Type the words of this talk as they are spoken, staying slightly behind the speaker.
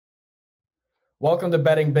Welcome to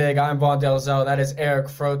Betting Big. I'm Vaughn Dalzell. That is Eric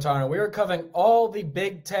Froton. And we are covering all the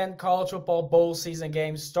Big Ten college football bowl season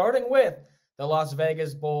games, starting with the Las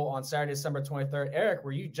Vegas Bowl on Saturday, December 23rd. Eric,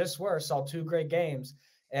 where you just were, saw two great games.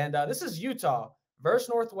 And this is Utah versus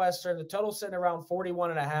Northwestern. The total sitting around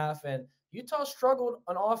 41.5. And Utah struggled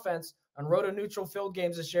on offense on road-to-neutral field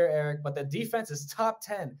games this year, Eric. But the defense is top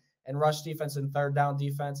 10 in rush defense and third down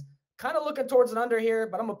defense. Kind of looking towards an under here,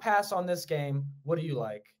 but I'm going to pass on this game. What do you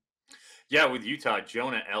like? Yeah, with Utah,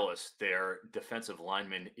 Jonah Ellis, their defensive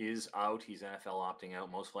lineman, is out. He's NFL opting out,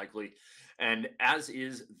 most likely. And as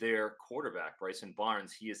is their quarterback, Bryson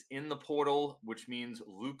Barnes. He is in the portal, which means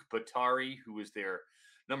Luke Batari, who is their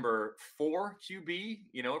number 4 QB,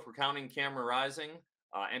 if we're counting Cameron Rising,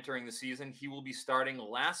 entering the season, he will be starting.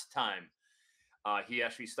 Last time he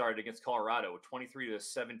actually started against Colorado, a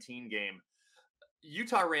 23-17 game.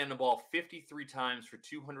 Utah ran the ball 53 times for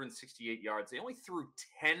 268 yards. They only threw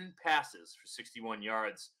 10 passes for 61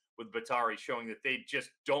 yards with Batari, showing that they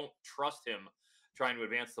just don't trust him trying to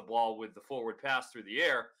advance the ball with the forward pass through the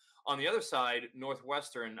air. On the other side,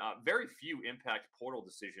 Northwestern, very few impact portal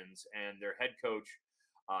decisions, and their head coach,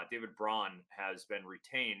 David Braun, has been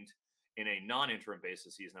retained in a non-interim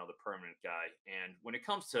basis. He is now the permanent guy. And when it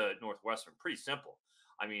comes to Northwestern, pretty simple.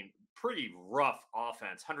 I mean, pretty rough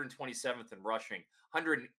offense, 127th in rushing,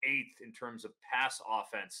 108th in terms of pass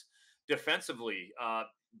offense. Defensively,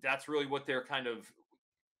 that's really what their kind of,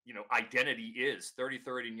 identity is,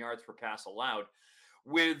 33rd in yards per pass allowed.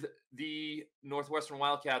 With the Northwestern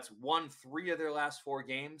Wildcats, won 3 of their last 4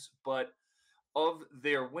 games, but of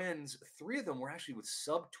their wins, 3 of them were actually with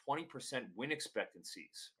sub 20% win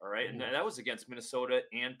expectancies. All right. And that was against Minnesota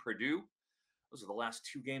and Purdue. Those are the last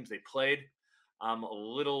 2 games they played. I'm a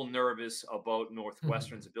little nervous about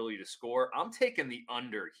Northwestern's ability to score. I'm taking the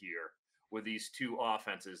under here with these two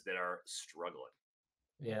offenses that are struggling.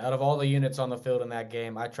 Yeah, out of all the units on the field in that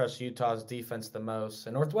game, I trust Utah's defense the most.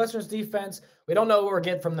 And Northwestern's defense, we don't know what we're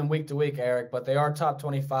getting from them week to week, Eric, but they are top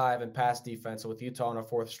 25 in pass defense. So with Utah on a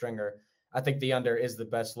 4th stringer, I think the under is the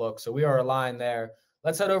best look. So we are aligned there.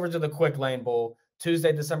 Let's head over to the Quick Lane Bowl,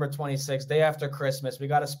 Tuesday, December 26th, day after Christmas. We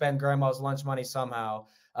got to spend grandma's lunch money somehow.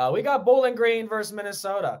 We got Bowling Green versus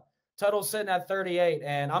Minnesota. Total sitting at 38,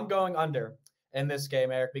 and I'm going under in this game,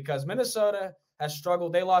 Eric, because Minnesota has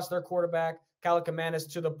struggled. They lost their quarterback, Calicamanus,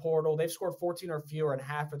 to the portal. They've scored 14 or fewer in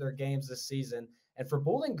half of their games this season. And for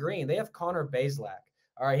Bowling Green, they have Connor Bazelak.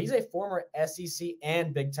 All right, he's a former SEC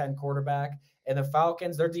and Big Ten quarterback. And the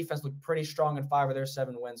Falcons, their defense looked pretty strong in 5 of their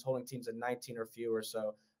 7 wins, holding teams at 19 or fewer.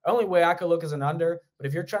 So only way I could look is an under. But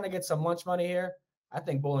if you're trying to get some lunch money here, I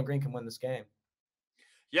think Bowling Green can win this game.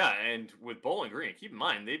 Yeah, and with Bowling Green, keep in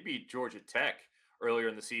mind, they beat Georgia Tech earlier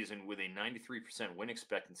in the season with a 93% win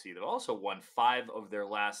expectancy. They've also won 5 of their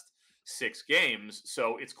last 6 games.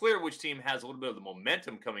 So it's clear which team has a little bit of the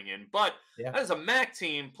momentum coming in. But Yeah. that is a MAC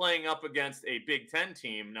team playing up against a Big Ten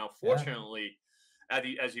team. Now, fortunately,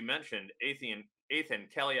 as you mentioned, Ethan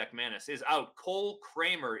Kaliak-Manis is out. Cole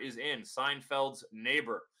Kramer is in, Seinfeld's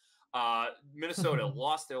neighbor. Minnesota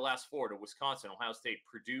lost their last 4 to Wisconsin, Ohio State,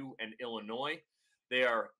 Purdue, and Illinois. They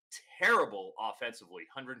are terrible offensively,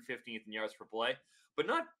 115th in yards per play, but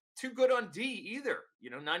not too good on D either.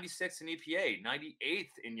 96th in EPA,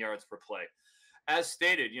 98th in yards per play. As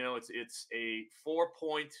stated, it's a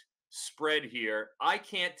 4-point spread here. I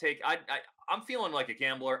can't take. I'm feeling like a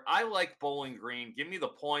gambler. I like Bowling Green. Give me the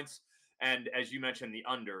points, and as you mentioned, the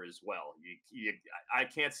under as well. I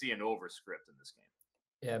can't see an overscript in this game.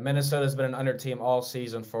 Yeah, Minnesota's been an under team all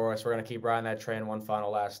season for us. We're going to keep riding that train one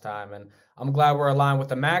final last time. And I'm glad we're aligned with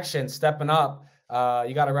the Maction stepping up.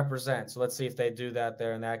 You got to represent. So let's see if they do that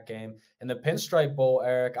there in that game. In the Pinstripe Bowl,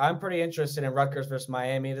 Eric, I'm pretty interested in Rutgers versus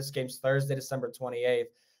Miami. This game's Thursday, December 28th.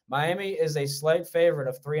 Miami is a slight favorite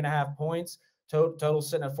of 3.5 points. Total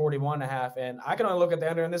sitting at 41.5. And I can only look at the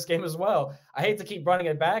under in this game as well. I hate to keep running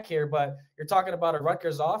it back here, but you're talking about a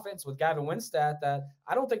Rutgers offense with Gavin Winstead that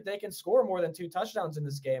I don't think they can score more than 2 touchdowns in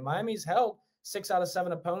this game. Miami's held 6 out of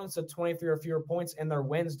 7 opponents to 23 or fewer points in their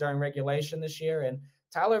wins during regulation this year. And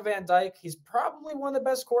Tyler Van Dyke, he's probably one of the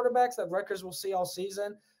best quarterbacks that Rutgers will see all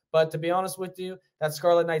season. But to be honest with you, that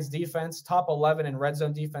Scarlet Knights defense, top 11 in red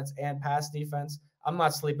zone defense and pass defense, I'm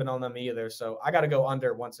not sleeping on them either. So I got to go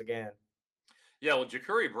under once again. Yeah, well,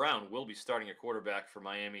 Ja'Cory Brown will be starting a quarterback for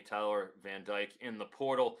Miami, Tyler Van Dyke in the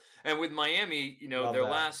portal. And with Miami, Love their that.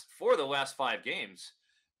 last 5 games,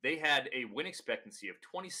 they had a win expectancy of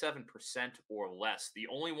 27% or less. The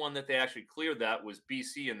only one that they actually cleared that was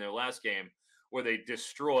BC in their last game, where they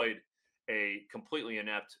destroyed a completely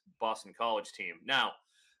inept Boston College team. Now,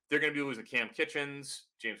 they're going to be losing Cam Kitchens,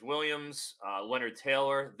 James Williams, Leonard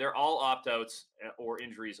Taylor. They're all opt-outs or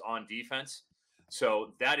injuries on defense.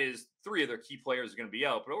 So that is three of their key players are going to be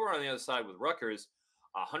out. But over on the other side with Rutgers,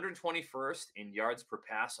 121st in yards per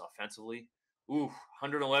pass offensively. Ooh,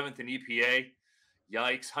 111th in EPA.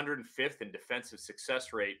 Yikes, 105th in defensive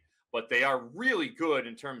success rate. But they are really good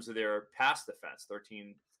in terms of their pass defense,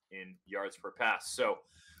 13 in yards per pass. So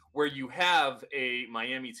where you have a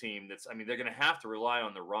Miami team that's, I mean, they're going to have to rely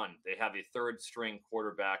on the run. They have a third string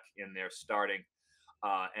quarterback in there starting,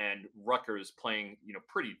 and Rutgers playing,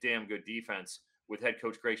 pretty damn good defense with head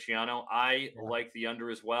coach Graciano. I Yeah. like the under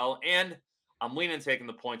as well. And I'm leaning taking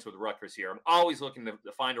the points with Rutgers here. I'm always looking to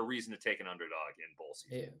find a reason to take an underdog in bowl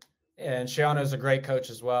season. Yeah. Yeah, and Shiano's a great coach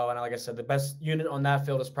as well. And like I said, the best unit on that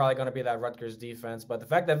field is probably going to be that Rutgers defense. But the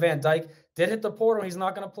fact that Van Dyke did hit the portal, he's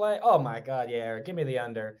not going to play. Oh my God, yeah, Eric, give me the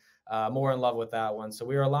under. More in love with that one. So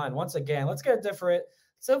we are aligned once again. Let's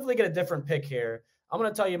hopefully get a different pick here. I'm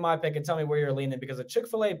going to tell you my pick and tell me where you're leaning because the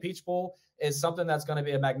Chick-fil-A Peach Bowl is something that's going to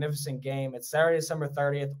be a magnificent game. It's Saturday, December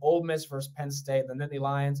 30th. Ole Miss versus Penn State. The Nittany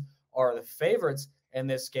Lions are the favorites in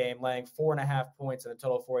this game, laying 4.5 points in a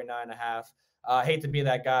total of 49.5. I hate to be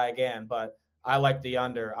that guy again, but I like the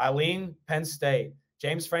under. I lean Penn State.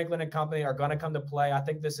 James Franklin and company are going to come to play. I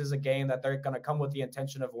think this is a game that they're going to come with the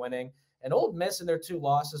intention of winning. And Ole Miss in their two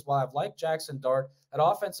losses, while I've liked Jackson Dart, that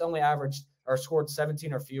offense only averaged or scored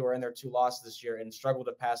 17 or fewer in their two losses this year and struggled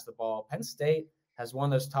to pass the ball. Penn State has one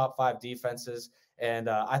of those top 5 defenses, and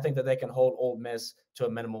I think that they can hold Ole Miss to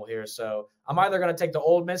a minimal here. So I'm either going to take the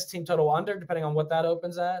Ole Miss team total under, depending on what that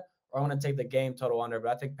opens at, or I'm going to take the game total under.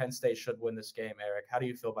 But I think Penn State should win this game, Eric. How do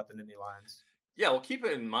you feel about the Nittany Lions? Yeah, well, keep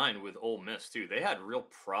it in mind with Ole Miss too. They had real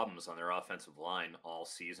problems on their offensive line all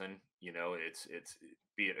season. It's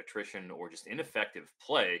be it attrition or just ineffective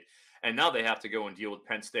play, and now they have to go and deal with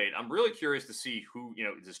Penn State. I'm really curious to see who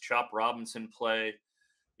does Chop Robinson play.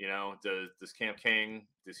 Does Cam King,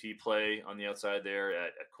 does he play on the outside there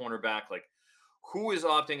at cornerback? Like, who is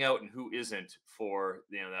opting out and who isn't for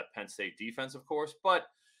that Penn State defense, of course. But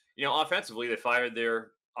offensively, they fired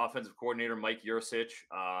their offensive coordinator Mike Yursich.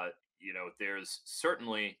 There's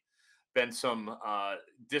certainly been some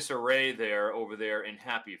disarray over there in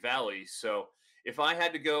Happy Valley. So if I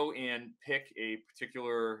had to go and pick a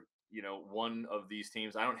particular one of these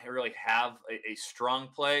teams, I don't really have a strong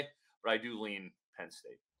play, but I do lean Penn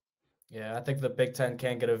State. Yeah, I think the Big Ten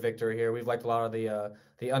can get a victory here. We've liked a lot of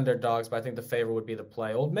the underdogs, but I think the favorite would be the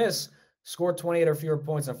play. Ole Miss scored 28 or fewer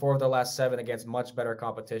points in 4 of their last 7 against much better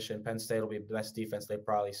competition. Penn State will be the best defense they've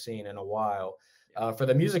probably seen in a while. For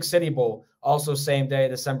the Music City Bowl, also same day,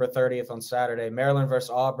 December 30th on Saturday, Maryland versus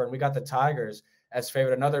Auburn. We got the Tigers as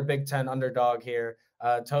favorite, another Big Ten underdog here.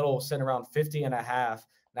 Total sitting around 50.5.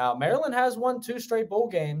 Now, Maryland has won 2 straight bowl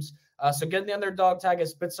games. So getting the underdog tag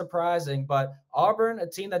is a bit surprising, but Auburn, a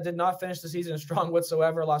team that did not finish the season strong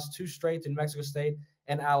whatsoever, lost 2 straight to New Mexico State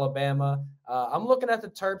and Alabama. I'm looking at the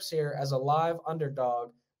Terps here as a live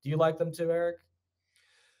underdog. Do you like them too, Eric?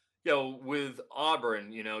 With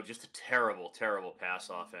Auburn, just a terrible, terrible pass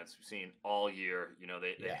offense we've seen all year.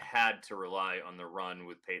 They Yeah. had to rely on the run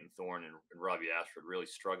with Peyton Thorne and Robbie Ashford really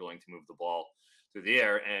struggling to move the ball through the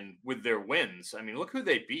air. And with their wins, I mean, look who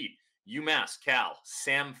they beat. UMass, Cal,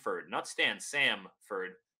 Samford, not Stan,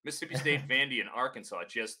 Samford, Mississippi State, Vandy, and Arkansas.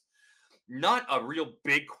 Just not a real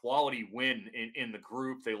big quality win in the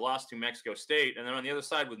group. They lost to Mexico State. And then on the other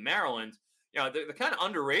side with Maryland, they're kind of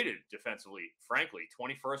underrated defensively, frankly.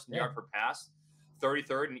 21st in yard per pass,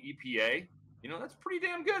 33rd in EPA. That's pretty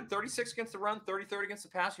damn good. 36 against the run, 33rd against the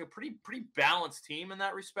pass. Pretty balanced team in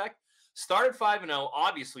that respect. Started 5-0,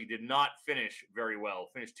 obviously did not finish very well.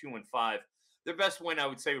 Finished 2-5. Their best win, I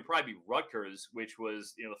would say, would probably be Rutgers, which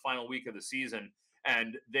was the final week of the season.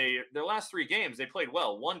 And their last 3 games, they played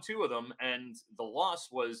well. Won 2 of them, and the loss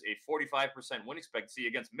was a 45% win expectancy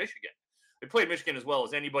against Michigan. They played Michigan as well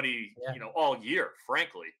as anybody, all year,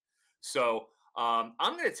 frankly. So I'm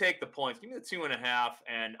going to take the points. Give me the 2.5,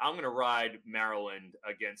 and I'm going to ride Maryland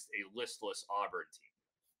against a listless Auburn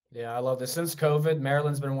team. Yeah, I love this. Since COVID,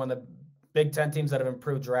 Maryland's been one of the Big Ten teams that have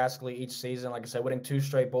improved drastically each season. Like I said, winning 2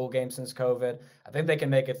 straight bowl games since COVID. I think they can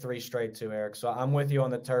make it 3 straight too, Eric. So I'm with you on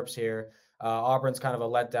the Terps here. Auburn's kind of a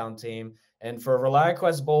letdown team. And for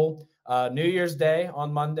ReliaQuest Bowl, New Year's Day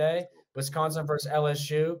on Monday, Wisconsin versus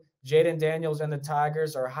LSU. Jaden Daniels and the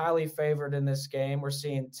Tigers are highly favored in this game. We're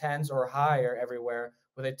seeing 10s or higher everywhere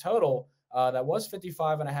with a total that was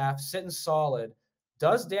 55.5, sitting solid.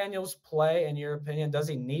 Does Daniels play, in your opinion? Does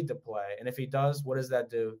he need to play? And if he does, what does that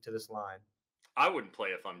do to this line? I wouldn't play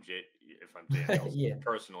if I'm Daniels, Yeah.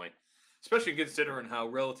 personally, especially considering how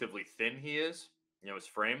relatively thin he is, his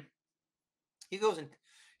frame. He goes and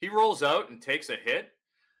he rolls out and takes a hit.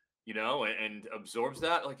 and absorbs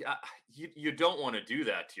that. Like, you don't want to do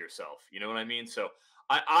that to yourself. You know what I mean? So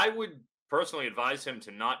I would personally advise him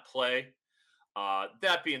to not play.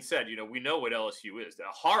 That being said, we know what LSU is. A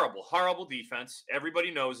horrible, horrible defense.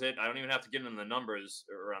 Everybody knows it. I don't even have to get into the numbers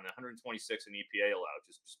around the 126 in EPA allowed.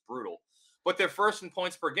 Just brutal. But they're first in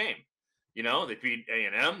points per game. They beat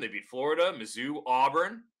A&M, they beat Florida, Mizzou,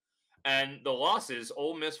 Auburn. And the losses,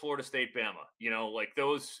 Ole Miss, Florida State, Bama. Like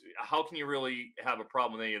those, how can you really have a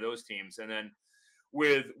problem with any of those teams? And then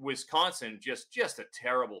with Wisconsin, just a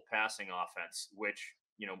terrible passing offense, which,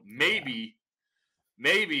 maybe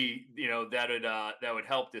that would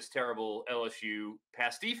help this terrible LSU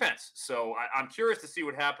pass defense. So I'm curious to see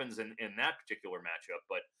what happens in that particular matchup.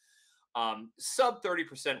 But sub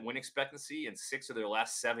 30% win expectancy in 6 of their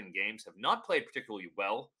last 7 games, have not played particularly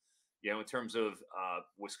well. In terms of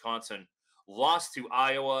Wisconsin, lost to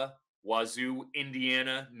Iowa, Wazoo,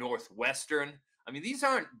 Indiana, Northwestern. I mean, these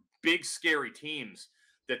aren't big, scary teams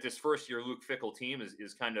that this first-year Luke Fickell team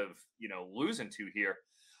is kind of, losing to here.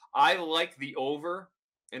 I like the over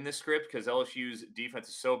in this script because LSU's defense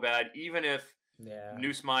is so bad. Even if Yeah.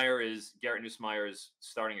 Garrett Nussmeier is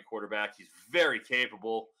starting a quarterback, he's very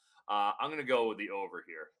capable. I'm going to go with the over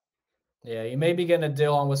here. Yeah, you may be getting a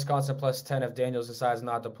deal on Wisconsin plus 10 if Daniels decides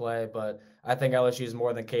not to play, but I think LSU is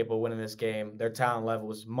more than capable of winning this game. Their talent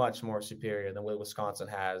level is much more superior than what Wisconsin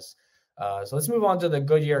has. So let's move on to the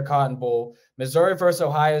Goodyear Cotton Bowl. Missouri versus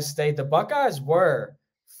Ohio State. The Buckeyes were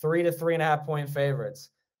 3 to 3.5 point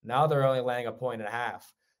favorites. Now they're only laying 1.5.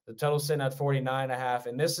 The total's sitting at 49.5.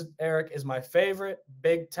 And this, Eric, is my favorite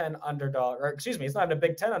Big Ten underdog. Or excuse me, it's not even a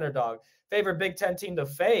Big Ten underdog. Favorite Big Ten team to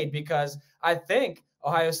fade because I think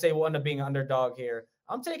Ohio State will end up being an underdog here.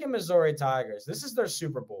 I'm taking Missouri Tigers. This is their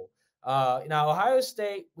Super Bowl. Now, Ohio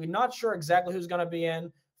State, we're not sure exactly who's going to be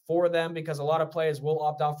in for them because a lot of players will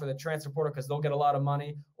opt out for the transfer portal because they'll get a lot of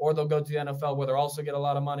money, or they'll go to the NFL where they'll also get a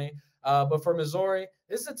lot of money. But for Missouri,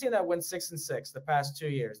 this is a team that went 6-6 the past 2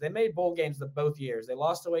 years. They made bowl games both years. They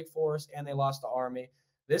lost to Wake Forest and they lost to Army.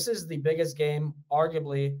 This is the biggest game,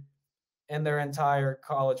 arguably, in their entire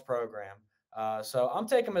college program. So I'm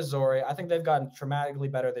taking Missouri. I think they've gotten dramatically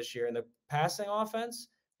better this year, and the passing offense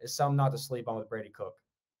is something not to sleep on with Brady Cook.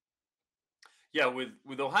 Yeah,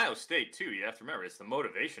 with Ohio State too, you have to remember it's the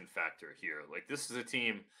motivation factor here. Like this is a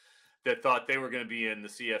team that thought they were going to be in the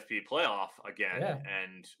CFP playoff again,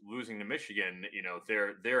 and losing to Michigan,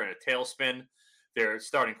 they're in a tailspin. They're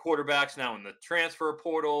starting quarterbacks now in the transfer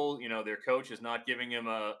portal. Their coach is not giving him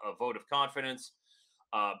a vote of confidence.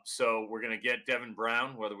 So we're going to get Devin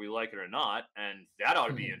Brown, whether we like it or not, and that ought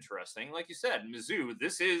to be interesting. Like you said, Mizzou,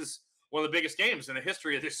 this is one of the biggest games in the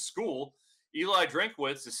history of this school. Eli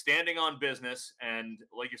Drinkwitz is standing on business, and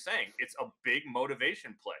like you're saying, it's a big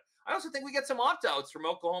motivation play. I also think we get some opt-outs from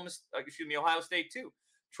Ohio State too.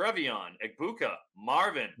 Trevion, Egbuka,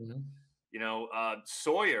 Marvin,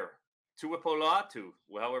 Sawyer, Tuipolatu,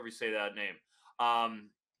 however you say that name.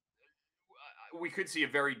 We could see a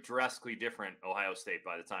very drastically different Ohio State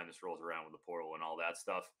by the time this rolls around with the portal and all that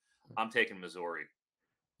stuff. I'm taking Missouri.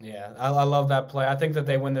 Yeah, I love that play. I think that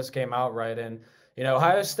they win this game outright. And,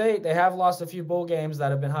 Ohio State, they have lost a few bowl games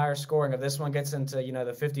that have been higher scoring. If this one gets into, the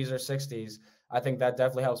 50s or 60s, I think that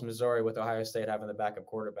definitely helps Missouri with Ohio State having the backup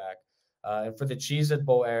quarterback. And for the Cheez-It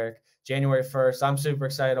Bowl, Eric, January 1st, I'm super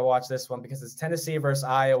excited to watch this one because it's Tennessee versus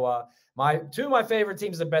Iowa. Two of my favorite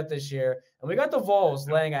teams to bet this year. And we got the Vols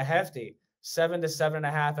laying a hefty 7 to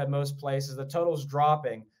 7.5 at most places. The total's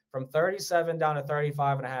dropping from 37 down to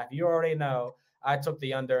 35.5. You already know I took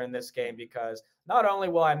the under in this game because not only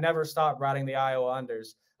will I never stop riding the Iowa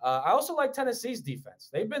unders, I also like Tennessee's defense.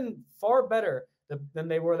 They've been far better than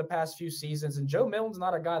they were the past few seasons. And Joe Milton's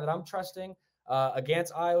not a guy that I'm trusting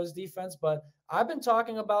against Iowa's defense, but I've been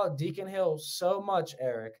talking about Deacon Hill so much,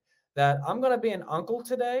 Eric, that I'm going to be an uncle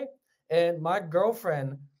today. And my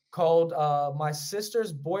girlfriend called my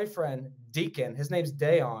sister's boyfriend Deacon. His name's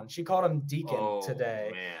Dayon. She called him Deacon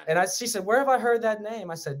today. Man. And she said, "Where have I heard that name?"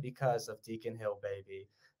 I said, "Because of Deacon Hill, baby.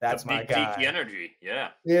 That's my guy." Deaky energy.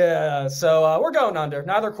 Yeah. Yeah. So we're going under.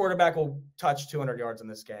 Neither quarterback will touch 200 yards in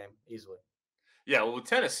this game easily. Yeah. Well, with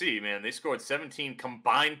Tennessee, man, they scored 17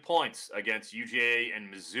 combined points against UGA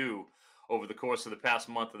and Mizzou over the course of the past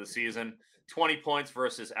month of the season. 20 points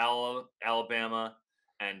versus Alabama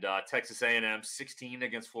and Texas A&M, 16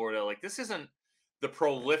 against Florida. Like, this isn't the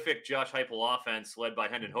prolific Josh Heupel offense led by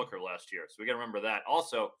Hendon Hooker last year. So we got to remember that.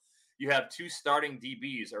 Also, you have 2 starting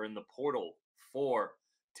DBs are in the portal for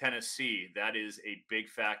Tennessee. That is a big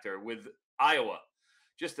factor. With Iowa,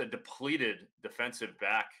 just a depleted defensive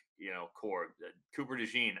back, core. Cooper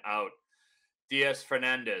DeJean out. Diaz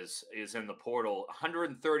Fernandez is in the portal.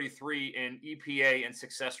 133 in EPA and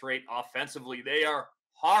success rate offensively. They are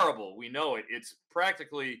horrible. We know it. It's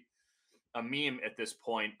practically a meme at this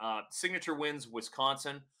point. Signature wins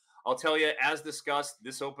Wisconsin. I'll tell you, as discussed,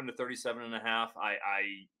 this opened to 37.5.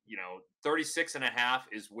 36.5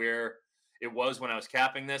 is where it was when I was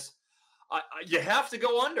capping this. You have to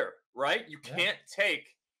go under, right? You can't take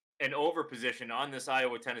an over position on this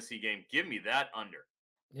Iowa-Tennessee game. Give me that under.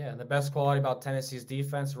 Yeah, and the best quality about Tennessee's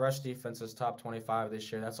defense, rush defense is top 25 this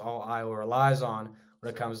year. That's all Iowa relies on when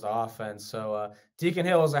it comes to offense. So Deacon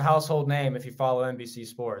Hill is a household name if you follow NBC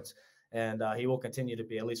Sports, and he will continue to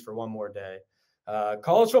be at least for one more day.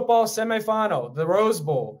 College football semifinal, the Rose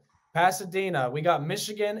Bowl, Pasadena. We got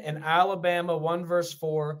Michigan and Alabama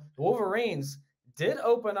 1-4. The Wolverines did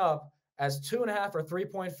open up as 2.5 or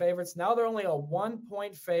 3-point favorites. Now they're only a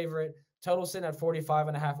 1-point favorite. Total sitting at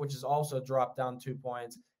 45.5, which is also dropped down 2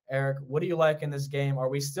 points. Eric, what do you like in this game? Are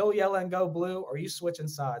we still yelling go blue, or are you switching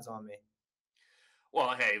sides on me?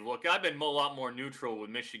 Well, hey, look, I've been a lot more neutral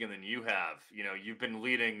with Michigan than you have. You've been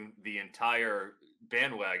leading the entire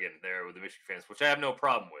bandwagon there with the Michigan fans, which I have no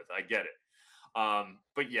problem with. I get it.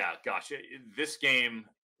 But yeah, gosh, this game,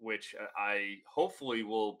 which I hopefully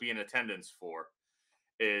will be in attendance for,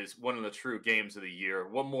 is one of the true games of the year.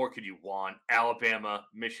 What more could you want? Alabama,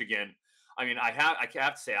 Michigan. I mean, I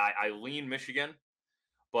have to say I lean Michigan,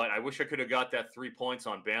 but I wish I could have got that 3 points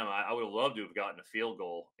on Bama. I would have loved to have gotten a field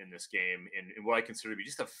goal in this game in what I consider to be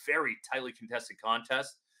just a very tightly contested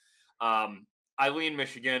contest. I lean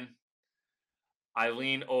Michigan. I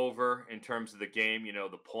lean over in terms of the game,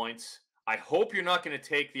 the points. I hope you're not going to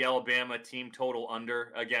take the Alabama team total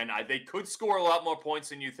under. Again, they could score a lot more points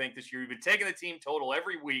than you think this year. You've been taking the team total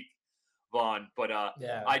every week, Vaughn, but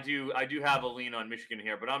I do have a lean on Michigan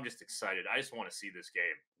here, but I'm just excited. I just want to see this game.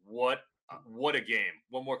 What a game.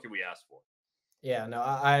 What more can we ask for? Yeah, no,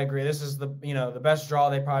 I agree. This is the best draw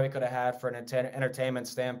they probably could have had for an entertainment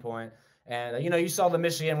standpoint. And, you saw the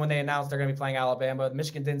Michigan when they announced they're going to be playing Alabama.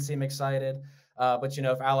 Michigan didn't seem excited. But,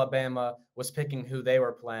 if Alabama was picking who they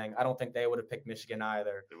were playing, I don't think they would have picked Michigan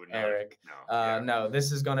either, Eric. No,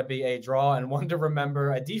 this is going to be a draw and one to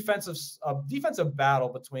remember, a defensive battle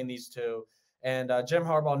between these two. And Jim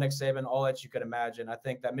Harbaugh, Nick Saban, all that you could imagine. I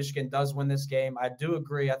think that Michigan does win this game. I do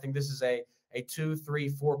agree. I think this is a 2, 3,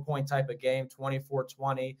 4-point type of game,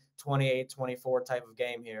 24-20, 28-24 type of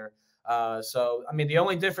game here. So, I mean, the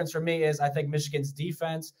only difference for me is I think Michigan's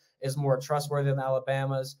defense is more trustworthy than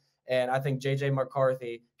Alabama's. And I think J.J.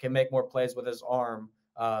 McCarthy can make more plays with his arm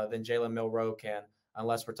than Jalen Milroe can,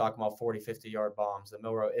 unless we're talking about 40, 50-yard bombs. And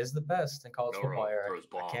Milroe is the best in college football, Eric.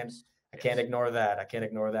 I can't ignore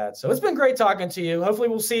that. So it's been great talking to you. Hopefully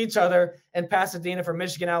we'll see each other in Pasadena for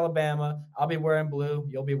Michigan, Alabama. I'll be wearing blue.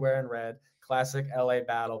 You'll be wearing red. Classic LA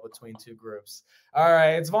battle between two groups. All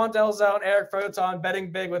right, it's Vaughn, Dalzell, and Eric Froton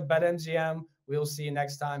betting big with BetMGM. We will see you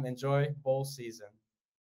next time. Enjoy bowl season.